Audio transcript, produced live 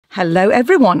Hello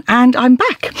everyone, and I'm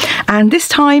back, and this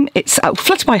time it's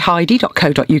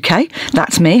flutterbyheidi.co.uk.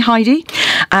 That's me, Heidi,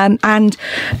 and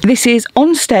this is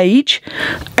Onstage,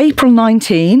 April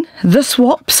 19, The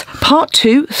Swaps, Part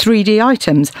 2, 3D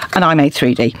items, and I made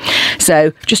 3D.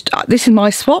 So just this is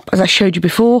my swap, as I showed you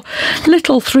before,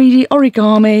 little 3D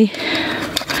origami,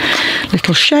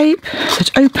 little shape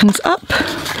that opens up,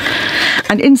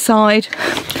 and inside,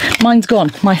 mine's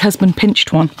gone. My husband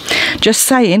pinched one. Just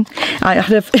saying, I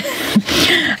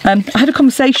had a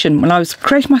conversation when I was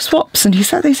creating my swaps, and they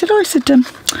said, oh,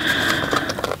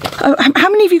 how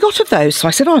many have you got of those? So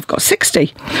I said, oh, I've got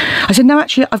 60. I said, no,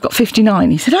 actually, I've got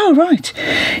 59. He said, oh, right.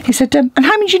 He said, and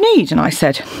how many do you need? And I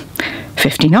said,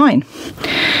 59.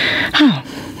 Oh.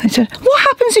 He said, what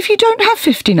happens if you don't have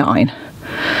 59?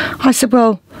 I said,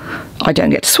 well, I don't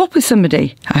get to swap with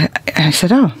somebody. I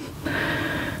said, oh.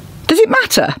 Does it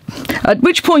matter? At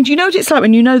which point, you know what it's like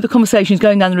when you know the conversation is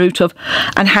going down the route of,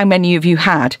 and how many of you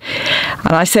had?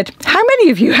 And I said, how many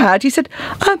of you had? He said,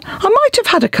 I might have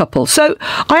had a couple. So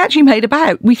I actually made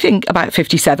we think about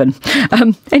 57.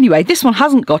 Anyway, this one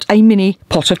hasn't got a mini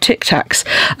pot of Tic Tacs,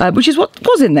 which is what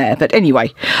was in there. But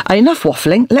anyway, enough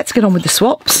waffling. Let's get on with the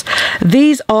swaps.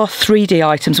 These are 3D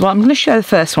items. Well, I'm going to show the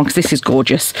first one because this is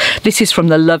gorgeous. This is from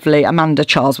the lovely Amanda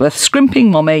Charlesworth, Scrimping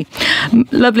Mummy.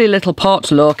 Lovely little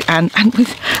pot look, and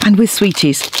with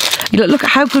sweeties. Look at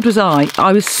how good was I.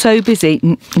 I was so busy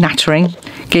nattering,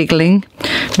 giggling,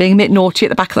 being a bit naughty at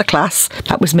the back of the class.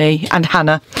 That was me and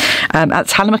Hannah.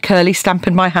 That's Hannah McCurley,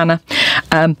 stamping by Hannah.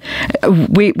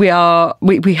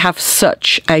 We have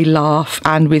such a laugh,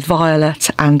 and with Violet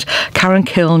and Karen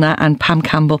Kilner and Pam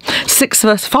Campbell,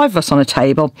 5 of us on a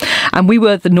table, and we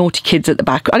were the naughty kids at the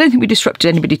back. I don't think we disrupted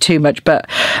anybody too much, but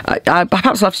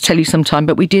perhaps I'll have to tell you sometime.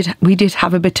 But we did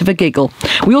have a bit of a giggle.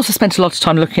 We also spent a lot of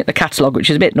time looking at the catalogue, which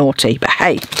is a bit naughty. But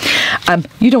hey,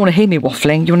 you don't want to hear me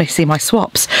waffling. You want to see my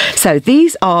swaps. So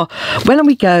these are, when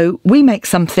we go, we make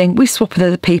something, we swap with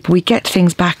other people, we get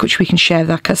things back which we can share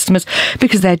with our customers,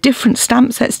 because they're different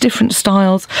stamp sets, different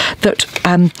styles that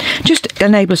just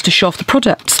enable us to show off the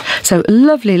products. So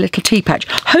lovely little tea patch.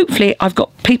 Hopefully I've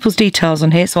got people's details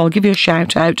on here, so I'll give you a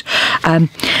shout out. And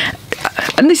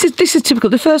this is typical.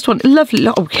 The first one, lovely.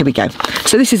 Oh, here we go.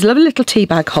 So this is a lovely little tea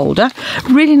bag holder.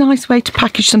 Really nice way to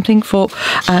package something for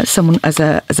someone as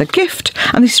a gift.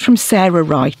 And this is from Sarah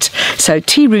Wright. So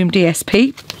Tea Room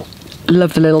DSP.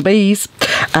 Love the little bees.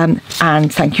 And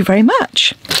thank you very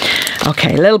much.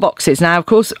 Okay, little boxes. Now, of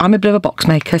course, I'm a bit of a box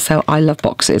maker, so I love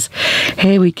boxes.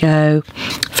 Here we go.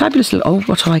 Fabulous little... Oh,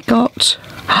 what have I got?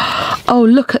 Oh,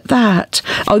 look at that.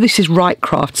 Oh, this is Right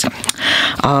Crafts.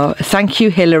 Thank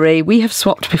you, Hilary. We have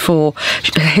swapped before.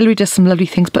 Hilary does some lovely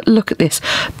things, but look at this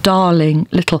darling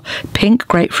little pink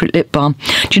grapefruit lip balm.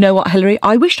 Do you know what, Hilary?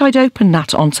 I wished I'd opened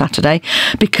that on Saturday,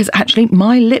 because actually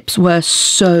my lips were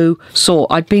so sore.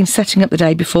 I'd been setting up the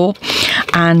day before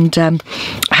and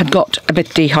had got a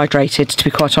bit dehydrated, to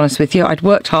be quite honest with you. I'd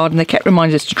worked hard and they kept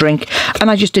reminding us to drink, and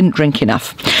I just didn't drink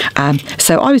enough.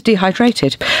 So I was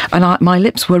dehydrated, and my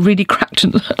lips were really cracked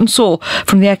and sore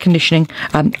from the air conditioning.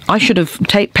 I should have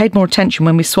paid more attention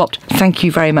when we swapped. Thank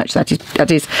you very much. That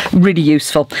is really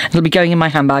useful. It'll be going in my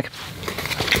handbag.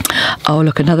 Oh,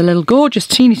 look, another little gorgeous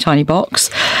teeny tiny box,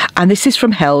 and this is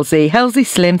from Helzy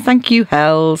Slim. Thank you,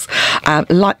 Hells.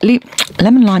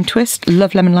 Lemon lime twist.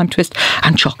 Love lemon lime twist,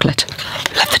 and chocolate.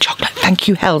 Love the chocolate. Thank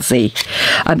you, Helzy.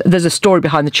 There's a story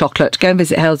behind the chocolate. Go and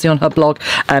visit Helzy on her blog,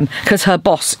 because her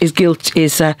boss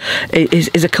is a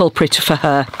culprit for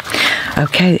her.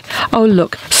 Okay. Oh,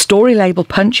 look, story label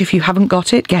punch. If you haven't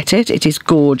got it, get it. It is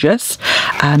gorgeous.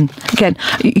 Again,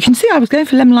 you can see I was going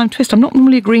for lemon lime twist. I'm not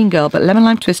normally a green girl, but lemon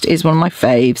lime twist is one of my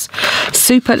faves.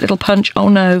 Super little punch. Oh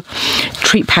no,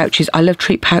 treat pouches. I love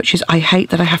treat pouches. I hate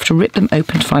that I have to rip them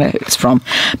open to find out who it's from.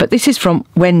 But this is from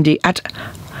Wendy at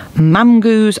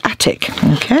Mamgoo's Attic.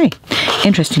 Okay,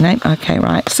 interesting name. Okay,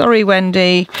 right. Sorry,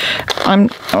 Wendy.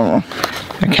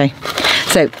 Okay.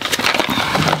 So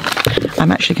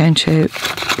I'm actually going to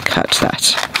cut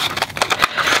that.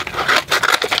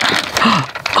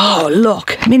 Oh,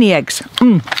 look, mini eggs.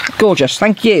 Gorgeous.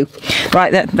 Thank you.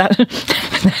 Right,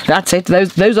 that's it.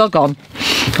 Those are gone.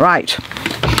 Right.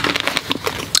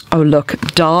 Oh, look,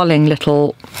 darling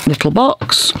little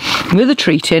box with a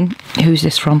treat in. Who's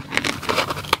this from?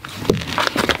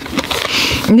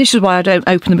 And this is why I don't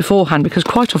open them beforehand, because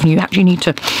quite often you actually need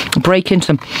to break into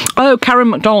them. Oh, Karen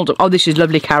McDonald. Oh, this is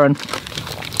lovely, Karen.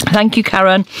 Thank you,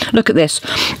 Karen. Look at this.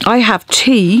 I have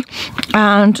tea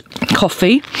and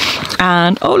coffee,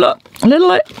 and oh look, a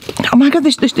little. Oh my God,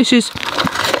 this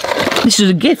is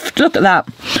a gift. Look at that.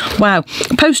 Wow.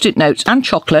 Post-it notes and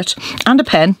chocolate and a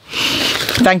pen.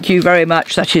 Thank you very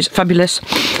much. That is fabulous.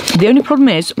 The only problem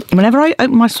is, whenever I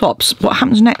open my swaps, what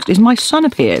happens next is my son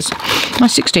appears, my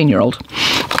 16-year-old,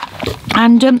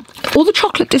 and all the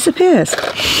chocolate disappears.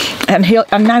 And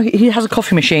now he has a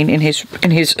coffee machine in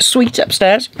his suite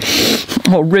upstairs,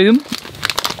 or room,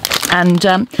 and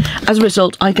as a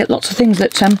result, I get lots of things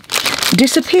that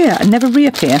disappear and never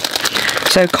reappear.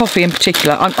 So coffee in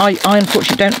particular, I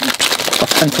unfortunately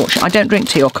I don't drink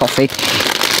tea or coffee,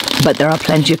 but there are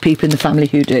plenty of people in the family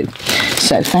who do.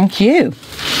 So thank you.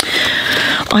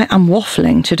 I am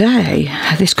waffling today.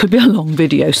 This could be a long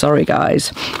video, sorry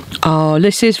guys. Oh,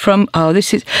 this is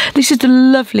the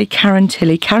lovely Karen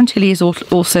Tilley. Karen Tilley is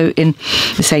also in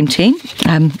the same team.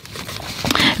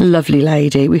 Lovely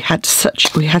lady. We had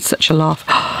such a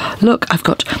laugh. Look, I've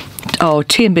got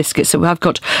tea and biscuits. So I've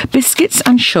got biscuits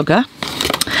and sugar,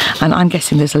 and I'm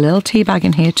guessing there's a little tea bag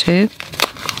in here too.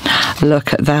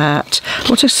 Look at that.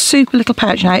 What a super little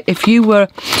pouch. Now, if you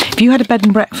had a bed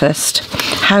and breakfast,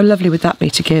 how lovely would that be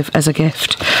to give as a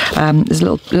gift? There's a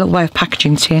little way of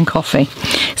packaging tea and coffee.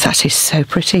 So that is so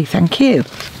pretty. Thank you.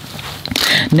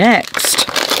 Next,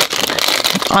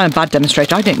 I'm a bad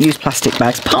demonstrator. I don't use plastic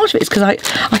bags. Part of it is because I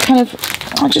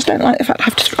just don't like the fact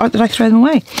that I throw them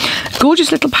away.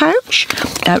 Gorgeous little pouch,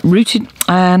 rooted.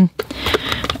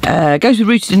 Goes with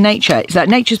Rooted in Nature. It's that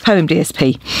Nature's Poem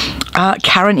DSP.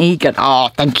 Karen Egan. Oh,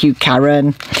 thank you,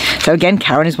 Karen. So again,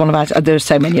 Karen is one of our... There are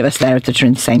so many of us there that are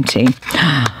in the same team.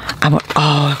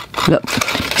 Oh, look.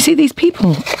 See these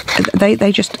people?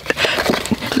 They just...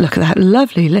 Look at that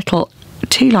lovely little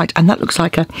tea light. And that looks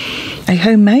like a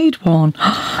homemade one.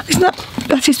 Isn't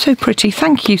that is so pretty.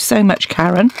 Thank you so much,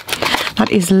 Karen. That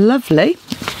is lovely.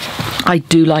 I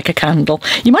do like a candle.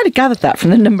 You might have gathered that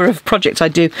from the number of projects I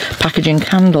do packaging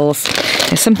candles.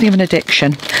 It's something of an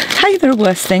addiction. Hey, there are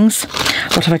worse things.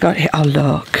 What have I got here? Oh,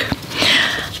 look.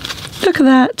 Look at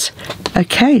that.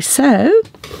 Okay, so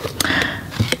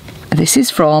this is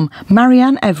from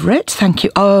Marianne Everett. Thank you.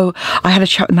 Oh, I had a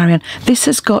chat with Marianne. This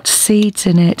has got seeds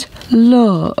in it.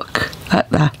 Look at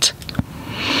that.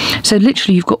 So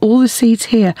literally you've got all the seeds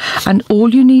here, and all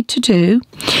you need to do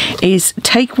is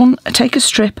take a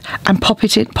strip and pop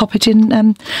it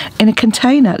in a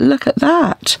container. Look at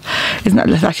that.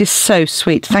 That is so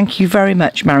sweet. Thank you very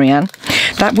much, Marianne.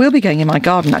 That will be going in my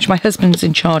garden. Actually, my husband's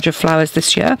in charge of flowers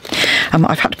this year.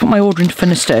 I've had to put my order in for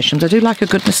nasturtiums. I do like a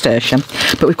good nasturtium,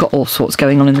 but we've got all sorts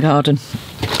going on in the garden,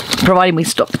 providing we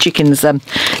stop the chickens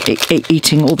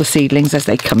eating all the seedlings as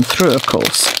they come through, of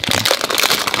course.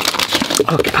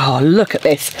 Okay. Oh, look at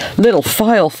this little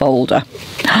file folder.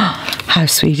 How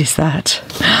sweet is that?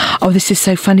 Oh, this is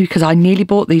so funny because I nearly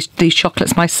bought these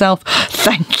chocolates myself.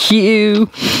 Thank you.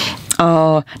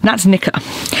 Oh, that's Nicola.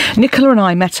 Nicola and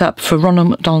I met up for Ronald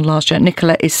McDonald last year.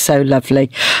 Nicola is so lovely.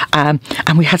 And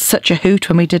we had such a hoot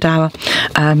when we did our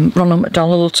Ronald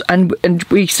McDonald. And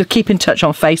we used to keep in touch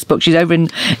on Facebook. She's over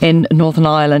in Northern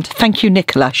Ireland. Thank you,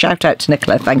 Nicola. Shout out to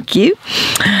Nicola. Thank you.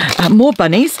 More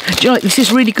bunnies. Do you know, this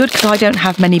is really good because I don't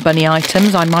have many bunny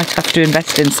items. I might have to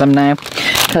invest in some now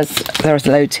because there's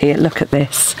loads here. Look at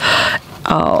this.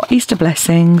 Oh, Easter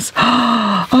blessings.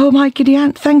 Oh, my giddy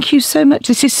aunt, thank you so much.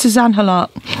 This is Suzanne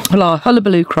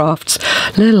Hullabaloo Crafts.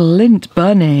 Little lint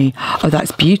bunny. Oh,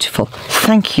 that's beautiful.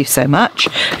 Thank you so much.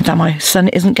 That my son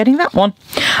isn't getting that one.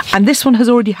 And this one has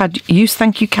already had use.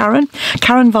 Thank you, Karen.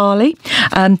 Karen Varley.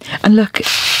 And look...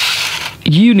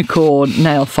 unicorn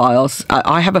nail files.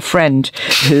 I have a friend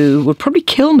who would probably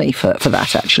kill me for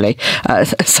that, actually.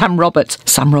 Sam Roberts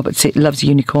loves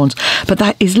unicorns, but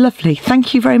that is lovely.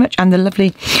 Thank you very much. And the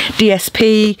lovely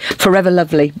DSP Forever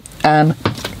Lovely,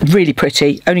 really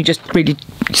pretty. Only just really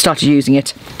started using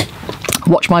it.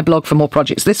 Watch my blog for more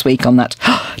projects this week on that.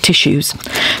 Tissues.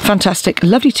 Fantastic.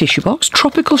 Lovely tissue box.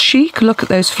 Tropical chic. Look at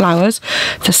those flowers.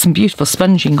 There's some beautiful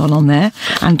sponging gone on there.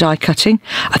 And die cutting.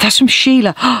 That's from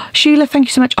Sheila. Sheila, thank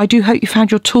you so much. I do hope you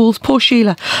found your tools. Poor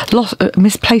Sheila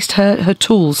misplaced her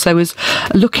tools. So was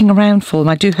looking around for them.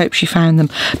 I do hope she found them.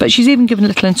 But she's even given a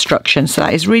little instruction. So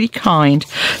that is really kind.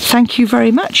 Thank you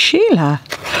very much, Sheila.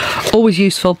 Always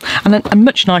useful. And a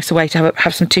much nicer way to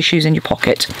have some tissues in your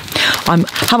pocket.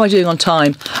 How am I doing on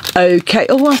time? Okay.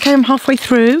 Oh, okay, I'm halfway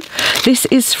through. This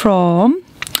is from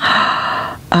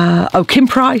Kim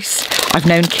Price. I've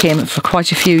known Kim for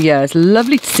quite a few years.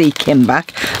 Lovely to see Kim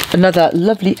back. Another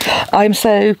lovely... I'm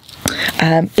so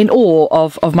in awe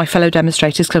of my fellow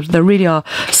demonstrators because there really are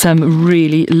some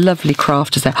really lovely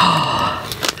crafters there.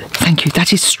 Thank you.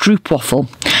 That is stroopwafel.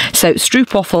 So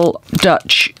stroopwafel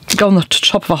Dutch, go on the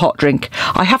top of a hot drink.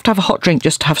 I have to have a hot drink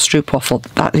just to have stroopwafel.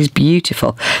 That is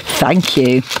beautiful. Thank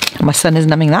you. And my son isn't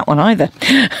having that one either.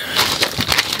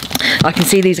 I can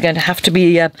see these are going to have to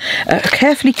be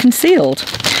carefully concealed.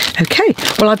 Okay,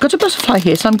 well, I've got a butterfly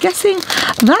here, so I'm guessing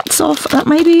that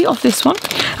may be off this one.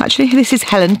 Actually, this is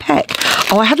Helen Peck.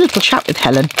 Oh, I had a little chat with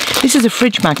Helen. This is a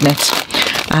fridge magnet.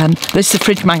 This is a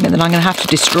fridge magnet that I'm going to have to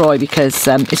destroy because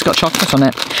it's got chocolate on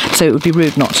it. So it would be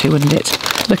rude not to, wouldn't it?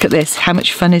 Look at this. How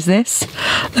much fun is this?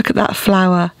 Look at that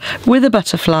flower with a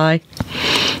butterfly.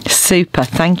 Super,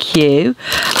 thank you.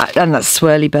 And that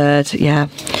swirly bird, yeah.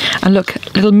 And look,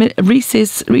 little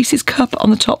Reese's cup on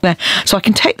the top there. So I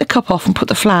can take the cup off and put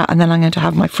the flower, and then I'm going to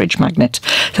have my fridge magnet.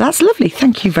 So that's lovely.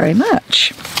 Thank you very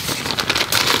much.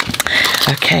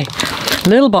 Okay,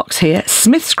 little box here.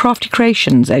 Smith's Crafty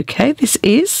Creations. Okay, this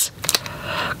is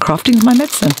Crafting's My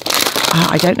Medicine.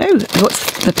 I don't know what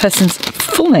the person's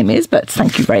full name is, but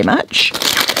thank you very much.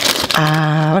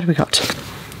 What have we got?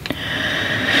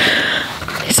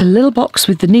 It's a little box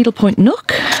with the needlepoint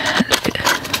nook.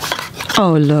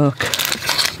 Oh, look.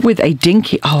 With a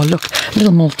dinky... Oh, look.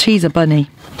 Little Malteser bunny.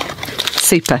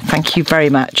 Super. Thank you very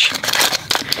much.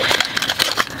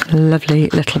 Lovely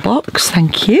little box.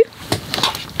 Thank you.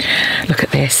 Look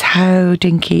at this. How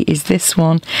dinky is this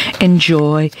one?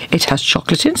 Enjoy. It has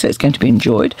chocolate in, so it's going to be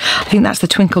enjoyed. I think that's the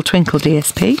Twinkle Twinkle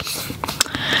DSP.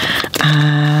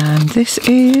 And this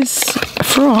is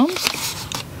from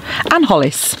Anne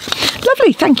Hollis.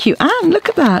 Lovely. Thank you, Anne. Look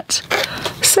at that.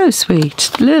 So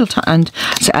sweet. Little and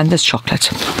there's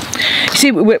chocolate. You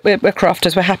see, we're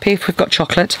crafters. We're happy if we've got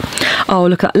chocolate. Oh,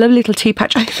 look at that lovely little tea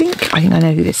patch. I think I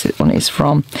know who this one is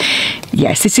from.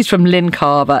 Yes, this is from Lynn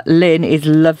Carver. Lynn is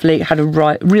lovely. Had a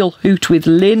real hoot with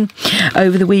Lynn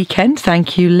over the weekend.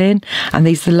 Thank you, Lynn. And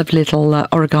these are the lovely little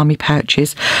origami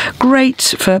pouches. Great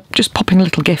for just popping a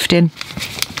little gift in.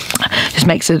 Just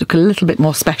makes it look a little bit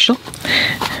more special.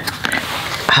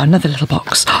 Oh, another little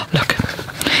box. Oh, look.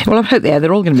 Well, I hope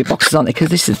they're all going to be boxes, aren't they? Because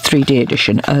this is the 3D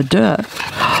edition. Duh.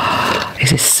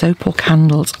 Is this soap or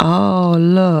candles? Oh,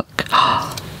 look.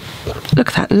 Look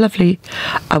at that lovely...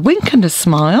 A wink and a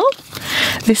smile.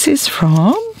 This is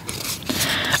from...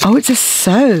 Oh, it's a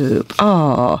soap.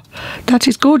 Oh, that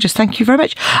is gorgeous. Thank you very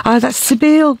much. That's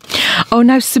Sibyl. Oh,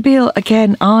 now Sibyl,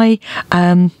 again,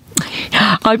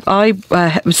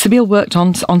 Sibyl worked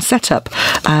on setup.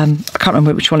 I can't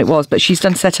remember which one it was, but she's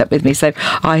done setup with me, so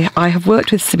I have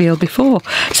worked with Sibyl before,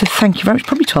 so thank you very much.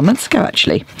 Probably 12 months ago,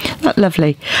 actually. That's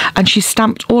lovely. And she's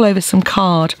stamped all over some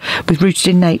card with Rooted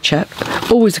in Nature.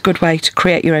 Always a good way to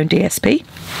create your own DSP.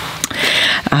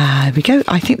 There we go.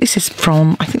 I think this was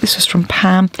from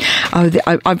Pam. Oh,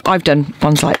 I've done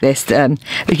ones like this.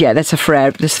 Yeah, that's a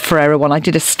Ferrera one. I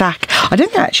did a stack. I don't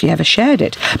think I actually ever shared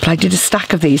it, but I did a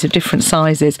stack of these of different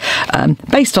sizes,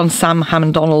 based on Sam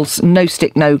Hammond-Donald's No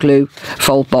Stick, No Glue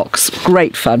fold box.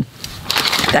 Great fun.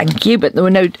 Thank you, but there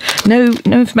were no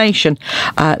information.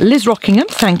 Liz Rockingham,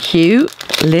 thank you,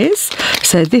 Liz.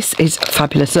 So this is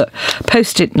fabulous. Look,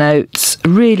 post-it notes,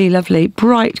 really lovely,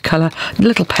 bright colour,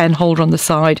 little pen holder on the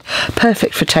side,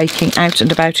 perfect for taking out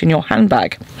and about in your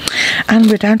handbag. And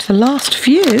we're down to the last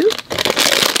few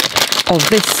of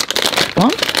this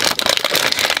one.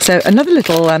 So another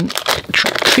little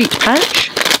treat pouch.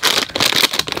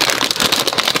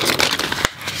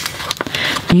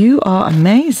 You are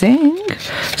amazing.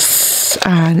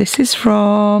 This is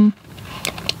from...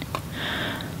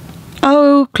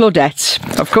 Oh,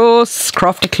 Claudette. Of course,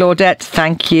 Crafty Claudette.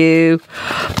 Thank you.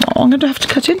 Oh, I'm going to have to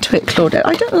cut into it, Claudette.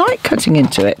 I don't like cutting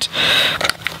into it.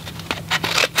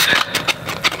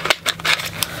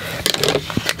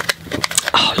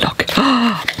 Oh, look.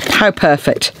 Oh, how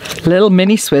perfect. Little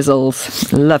mini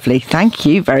swizzles. Lovely. Thank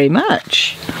you very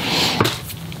much.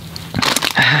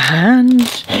 And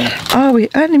are we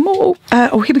any more?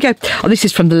 Oh, here we go. Oh, this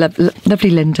is from the lovely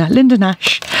Linda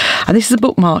Nash. And this is a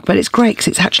bookmark, but it's great because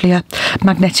it's actually a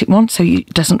magnetic one, so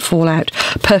it doesn't fall out.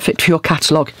 Perfect for your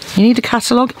catalogue. You need a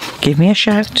catalogue? Give me a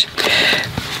shout.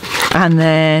 And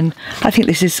then I think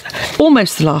this is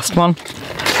almost the last one.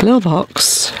 Little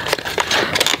box.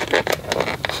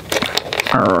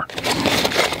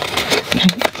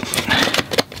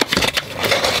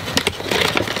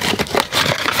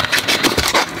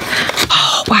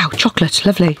 Chocolate,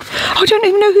 lovely. I don't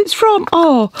even know who it's from.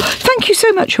 Oh, thank you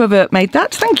so much, whoever made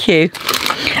that. Thank you.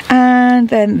 And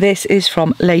then this is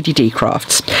from Lady D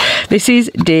Crafts. This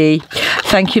is D.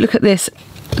 Thank you. Look at this.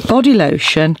 Body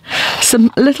lotion.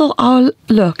 Some little, oh,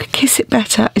 look, Kiss It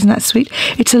Better. Isn't that sweet?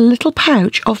 It's a little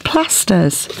pouch of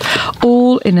plasters,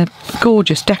 all in a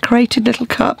gorgeous decorated little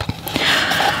cup.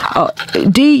 Oh,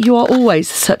 D, you are always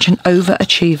such an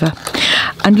overachiever.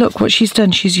 And look what she's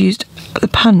done. She's used the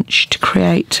punch to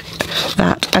create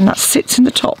that, and that sits in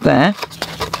the top there,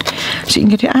 so you can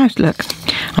get it out. Look,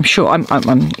 I'm sure I'm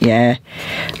yeah.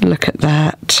 Look at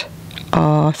that.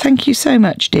 Oh, thank you so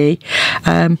much, Dee.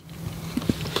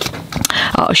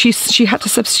 She had to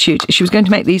substitute. She was going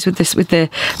to make these with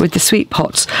the sweet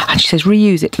pots, and she says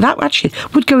reuse it. That actually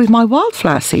would go with my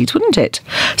wildflower seeds, wouldn't it?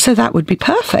 So that would be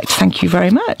perfect. Thank you very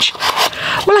much.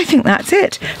 Well, I think that's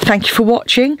it. Thank you for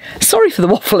watching. Sorry for the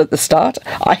waffle at the start.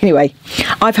 Anyway,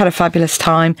 I've had a fabulous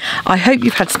time. I hope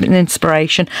you've had some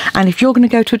inspiration, and if you're going to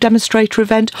go to a demonstrator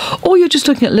event, or you're just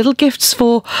looking at little gifts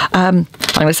for I'm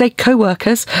going to say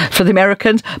co-workers for the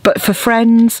Americans, but for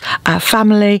friends,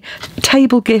 family,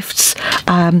 table gifts,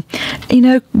 you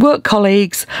know, work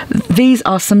colleagues, these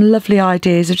are some lovely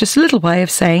ideas of just a little way of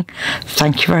saying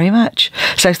thank you very much.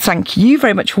 So thank you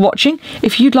very much for watching.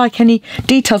 If you'd like any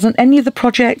details on any of the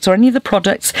projects or any of the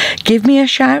products, give me a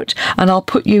shout and I'll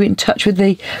put you in touch with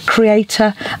the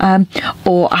creator,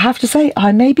 or I have to say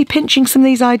I may be pinching some of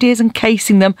these ideas and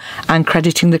casing them and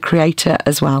crediting the creator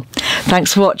as well.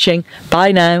 Thanks for watching.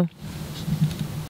 Bye now.